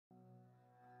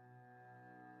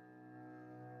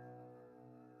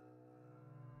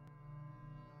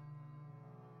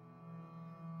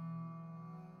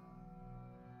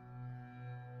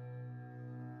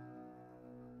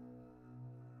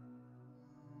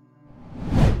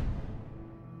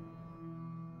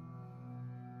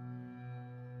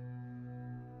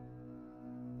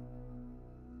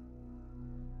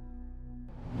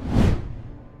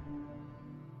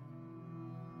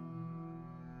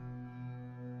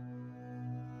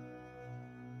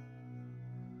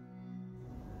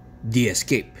The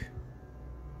Escape.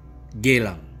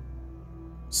 Geylang,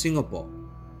 Singapore,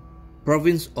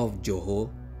 Province of Johor,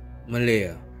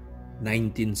 Malaya,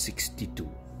 1962.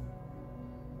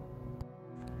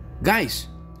 Guys,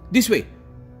 this way.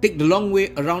 Take the long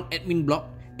way around admin block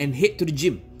and head to the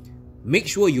gym. Make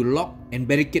sure you lock and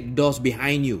barricade the doors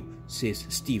behind you, says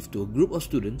Steve to a group of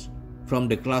students from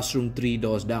the classroom 3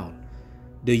 doors down.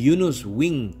 The Yunus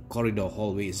Wing corridor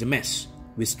hallway is a mess,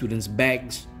 with students'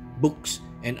 bags, books,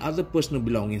 and other personal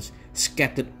belongings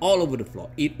scattered all over the floor.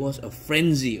 It was a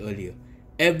frenzy earlier.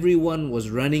 Everyone was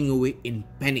running away in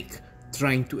panic,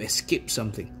 trying to escape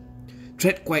something.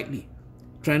 Tread quietly.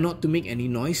 Try not to make any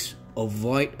noise.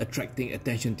 Avoid attracting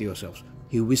attention to yourselves,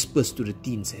 he whispers to the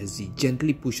teens as he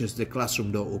gently pushes the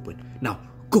classroom door open. Now,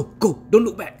 go, don't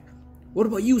look back. What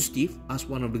about you, Steve? Asked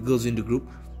one of the girls in the group.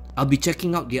 I'll be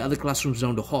checking out the other classrooms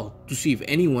down the hall to see if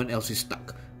anyone else is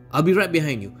stuck. I'll be right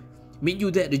behind you. Meet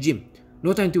you there at the gym.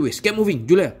 No time to waste. Get moving,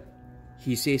 Julia,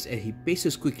 he says as he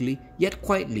paces quickly yet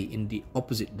quietly in the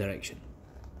opposite direction.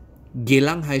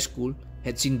 Geylang High School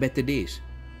had seen better days,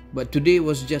 but today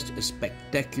was just a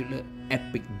spectacular,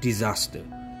 epic disaster.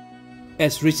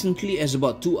 As recently as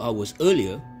about 2 hours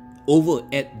earlier, over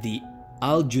at the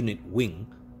Aljunied Wing,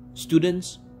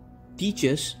 students,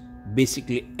 teachers,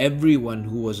 basically everyone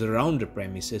who was around the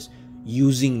premises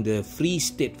using the Free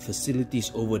State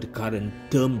facilities over the current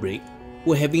term break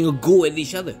were having a go at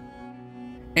each other.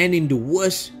 And in the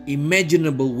worst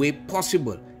imaginable way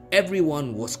possible,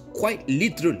 everyone was quite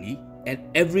literally at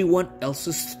everyone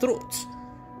else's throats.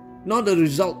 Not a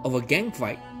result of a gang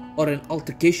fight or an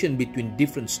altercation between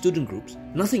different student groups,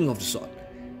 nothing of the sort.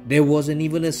 There wasn't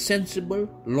even a sensible,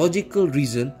 logical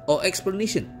reason or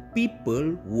explanation.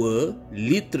 People were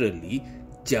literally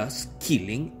just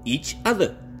killing each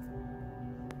other.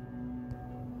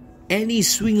 Any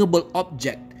swingable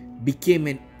object became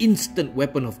an instant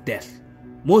weapon of death.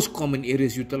 Most common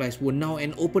areas utilized were now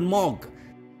an open morgue.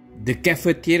 The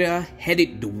cafeteria had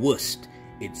it the worst.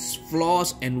 Its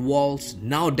floors and walls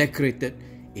now decorated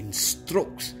in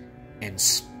strokes and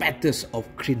spatters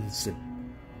of crimson.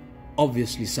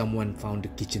 Obviously someone found the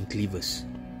kitchen cleavers.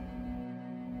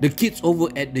 The kids over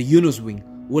at the Yunus Wing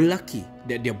were lucky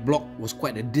that their block was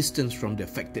quite a distance from the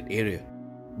affected area,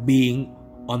 being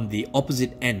on the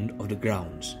opposite end of the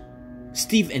grounds.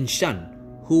 Steve and Shan,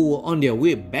 who were on their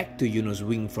way back to Yunus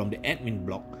Wing from the admin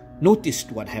block,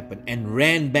 noticed what happened and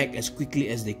ran back as quickly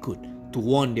as they could to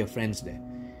warn their friends there.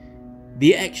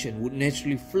 The action would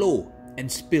naturally flow and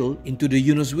spill into the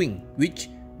Yunus Wing, which,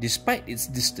 despite its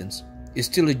distance, is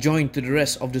still adjoined to the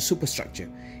rest of the superstructure.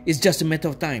 It's just a matter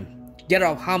of time. Get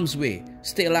out of harm's way,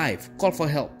 stay alive, call for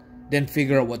help, then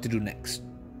figure out what to do next.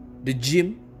 The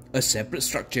gym, a separate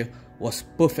structure, was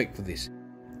perfect for this.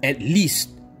 At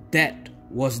least that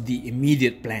was the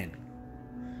immediate plan.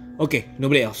 Okay,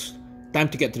 nobody else. Time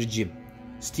to get to the gym.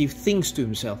 Steve thinks to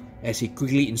himself as he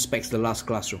quickly inspects the last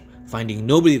classroom. Finding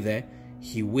nobody there,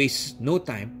 he wastes no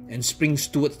time and springs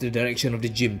towards the direction of the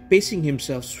gym, pacing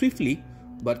himself swiftly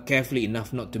but carefully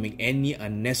enough not to make any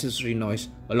unnecessary noise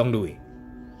along the way.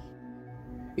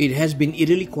 It has been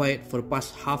eerily quiet for the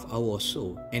past half hour or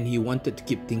so, and he wanted to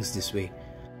keep things this way.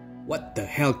 What the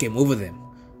hell came over them?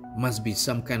 Must be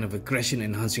some kind of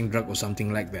aggression-enhancing drug or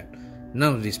something like that.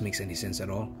 None of this makes any sense at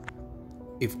all.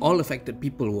 If all affected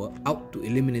people were out to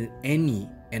eliminate any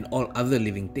and all other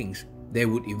living things, there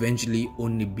would eventually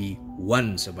only be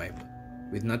one survivor,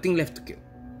 with nothing left to kill.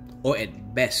 Or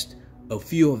at best, a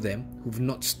few of them who've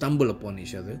not stumbled upon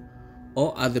each other,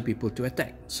 or other people to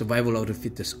attack. Survival of the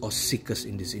fittest, or SIKers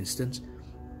in this instance.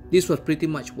 This was pretty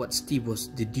much what Steve was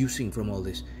deducing from all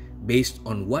this, based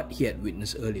on what he had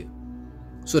witnessed earlier.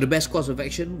 So the best course of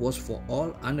action was for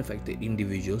all unaffected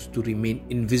individuals to remain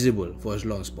invisible for as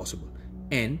long as possible,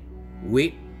 and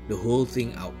wait the whole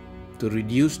thing out to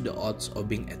reduce the odds of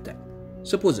being attacked.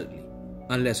 Supposedly,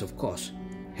 unless of course,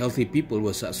 healthy people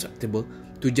were susceptible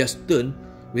to just turn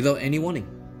without any warning.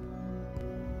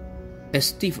 As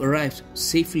Steve arrives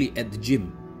safely at the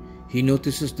gym, he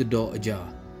notices the door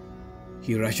ajar.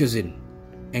 He rushes in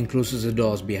and closes the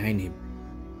doors behind him.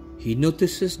 He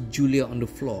notices Julia on the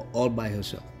floor all by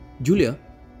herself. Julia?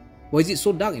 Why is it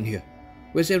so dark in here?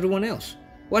 Where's everyone else?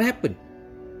 What happened?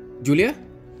 Julia?